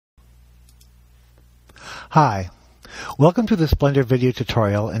Hi, welcome to this Blender video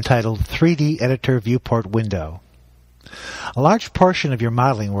tutorial entitled 3D Editor Viewport Window. A large portion of your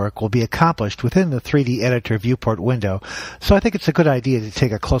modeling work will be accomplished within the 3D Editor Viewport window, so I think it's a good idea to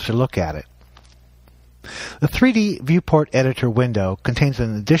take a closer look at it. The 3D Viewport Editor window contains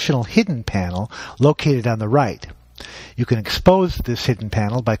an additional hidden panel located on the right. You can expose this hidden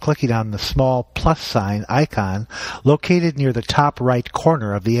panel by clicking on the small plus sign icon located near the top right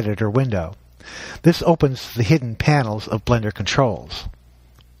corner of the editor window. This opens the hidden panels of Blender controls.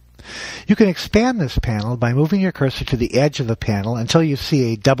 You can expand this panel by moving your cursor to the edge of the panel until you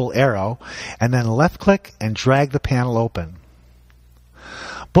see a double arrow, and then left-click and drag the panel open.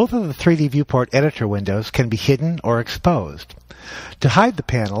 Both of the 3D Viewport Editor windows can be hidden or exposed. To hide the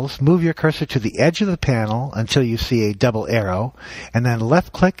panels, move your cursor to the edge of the panel until you see a double arrow, and then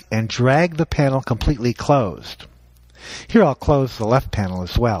left-click and drag the panel completely closed. Here I'll close the left panel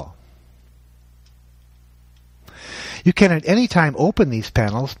as well. You can at any time open these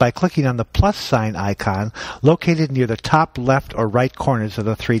panels by clicking on the plus sign icon located near the top left or right corners of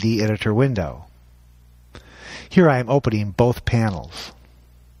the 3D Editor window. Here I am opening both panels.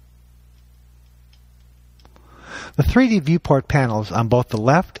 The 3D viewport panels on both the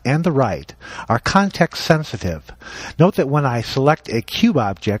left and the right are context sensitive. Note that when I select a cube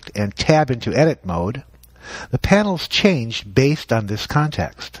object and tab into edit mode, the panels change based on this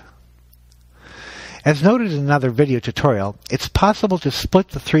context. As noted in another video tutorial, it's possible to split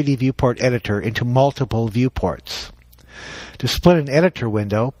the 3D viewport editor into multiple viewports. To split an editor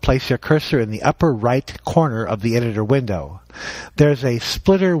window, place your cursor in the upper right corner of the editor window. There's a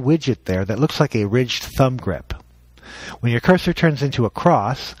splitter widget there that looks like a ridged thumb grip. When your cursor turns into a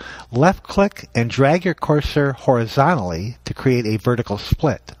cross, left-click and drag your cursor horizontally to create a vertical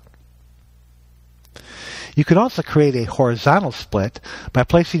split. You can also create a horizontal split by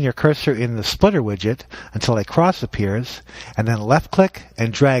placing your cursor in the splitter widget until a cross appears, and then left-click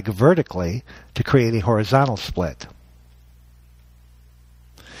and drag vertically to create a horizontal split.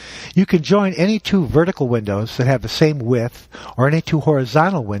 You can join any two vertical windows that have the same width or any two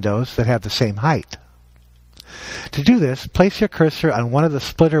horizontal windows that have the same height. To do this, place your cursor on one of the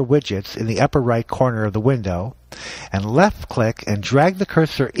splitter widgets in the upper right corner of the window, and left-click and drag the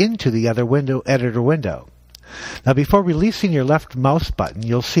cursor into the other editor window. Now, before releasing your left mouse button,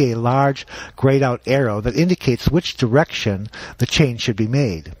 you'll see a large grayed-out arrow that indicates which direction the change should be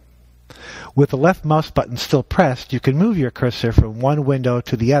made. With the left mouse button still pressed, you can move your cursor from one window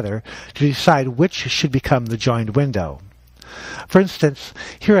to the other to decide which should become the joined window. For instance,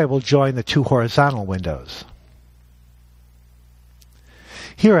 here I will join the two horizontal windows.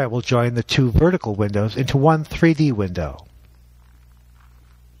 Here I will join the two vertical windows into one 3D window.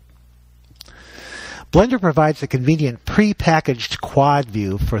 Blender provides a convenient pre-packaged quad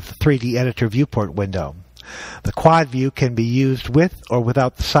view for the 3D Editor Viewport window. The quad view can be used with or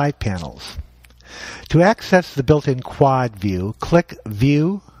without the side panels. To access the built-in quad view, click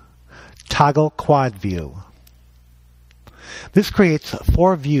View, Toggle Quad View. This creates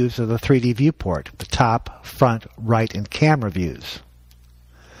 4 views of the 3D viewport: the top, front, right, and camera views.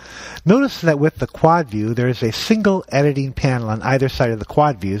 Notice that with the quad view, there is a single editing panel on either side of the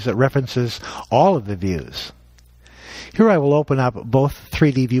quad views that references all of the views. Here I will open up both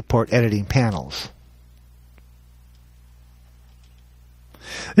 3D viewport editing panels.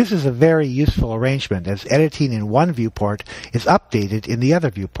 This is a very useful arrangement, as editing in one viewport is updated in the other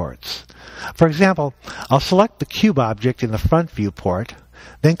viewports. For example, I'll select the cube object in the front viewport,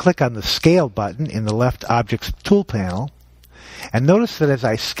 then click on the Scale button in the left Objects tool panel, and notice that as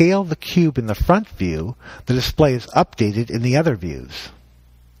I scale the cube in the front view, the display is updated in the other views.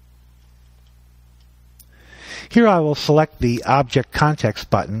 Here I will select the Object Context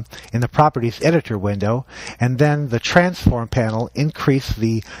button in the Properties Editor window, and then the Transform panel increase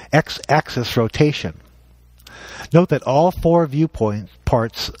the X-axis rotation. Note that all 4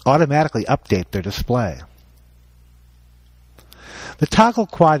 viewports automatically update their display. The Toggle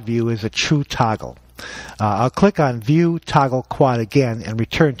Quad View is a true toggle. I'll click on View Toggle Quad again and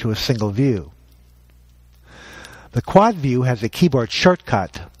return to a single view. The quad view has a keyboard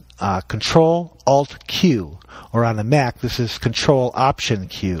shortcut, Control-Alt-Q, or on the Mac this is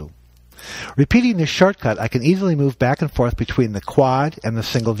Control-Option-Q. Repeating this shortcut, I can easily move back and forth between the quad and the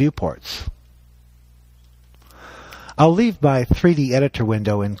single viewports. I'll leave my 3D editor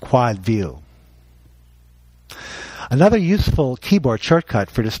window in quad view. Another useful keyboard shortcut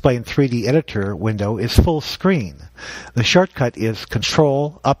for displaying 3D Editor window is full screen. The shortcut is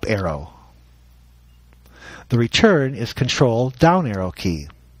Control up arrow. The return is Control down arrow key.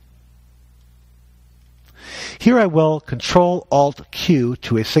 Here I will Control-Alt-Q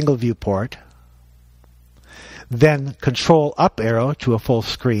to a single viewport, then Control up arrow to a full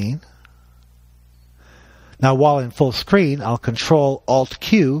screen. Now while in full screen, I'll Control Alt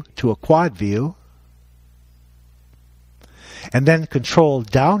Q to a quad view, and then Control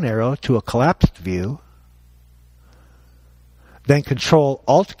down arrow to a collapsed view, then Control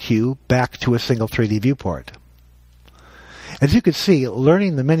Alt Q back to a single 3D viewport. As you can see,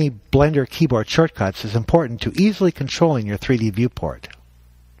 learning the many Blender keyboard shortcuts is important to easily controlling your 3D viewport.